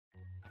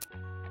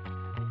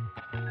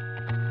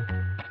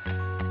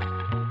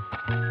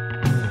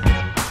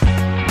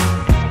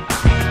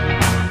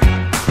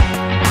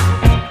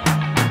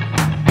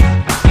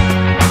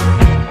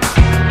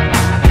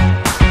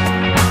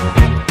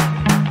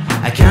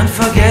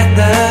forget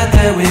the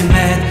day we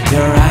met.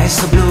 Your eyes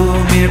so blue,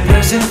 me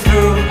piercing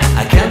through.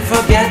 I can't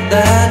forget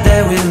the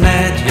day we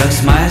met. Your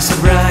smile so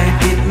bright,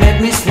 it made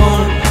me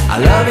swoon. Our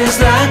love is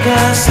like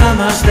a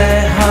summer's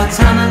day, hot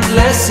and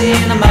endless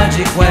in a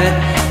magic way.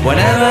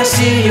 Whenever I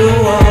see you,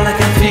 all I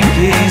can think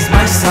is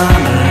my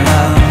summer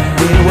love.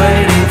 Been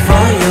waiting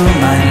for you,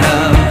 my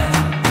love.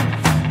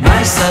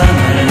 My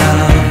summer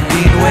love.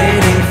 Been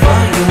waiting for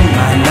you,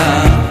 my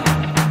love.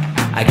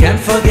 I can't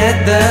forget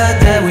the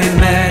day we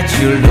met.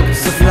 You looked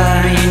so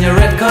fly in your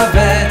red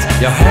Corvette.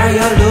 Your hair,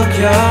 your look,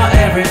 your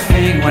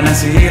everything. When I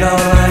see it all,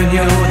 I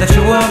knew that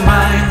you were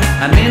mine.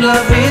 I'm in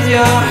love with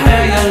your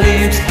hair, your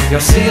lips,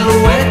 your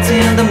silhouette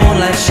in the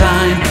moonlight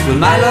shine. With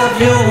my love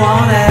you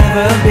won't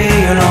ever be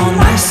alone.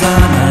 My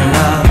summer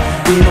love,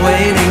 been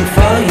waiting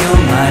for you,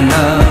 my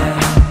love.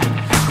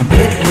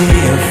 Completely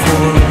a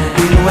fool,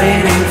 been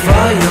waiting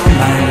for you,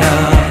 my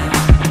love.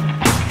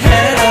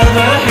 Head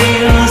over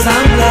heels,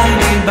 I'm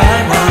blinded by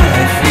what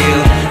I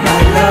feel. My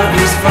love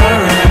is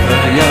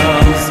forever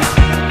yours.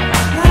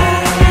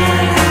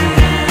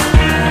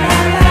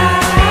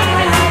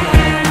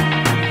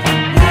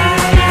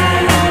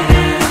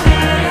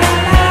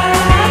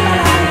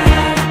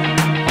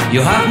 You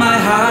have my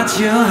heart,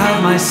 you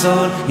have my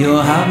soul. You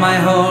have my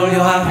whole,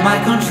 you have my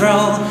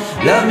control.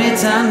 Love me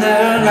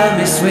tender, love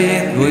me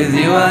sweet. With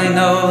you I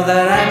know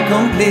that I'm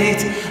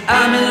complete.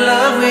 I'm in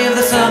love with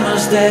the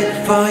summer's day.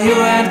 For you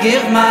I'd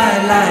give my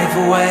life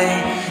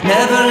away.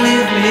 Never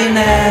leave me,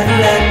 never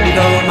let me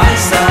go. My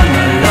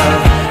summer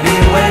love,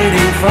 been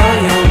waiting for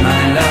you,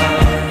 my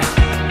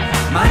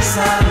love. My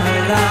summer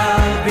love.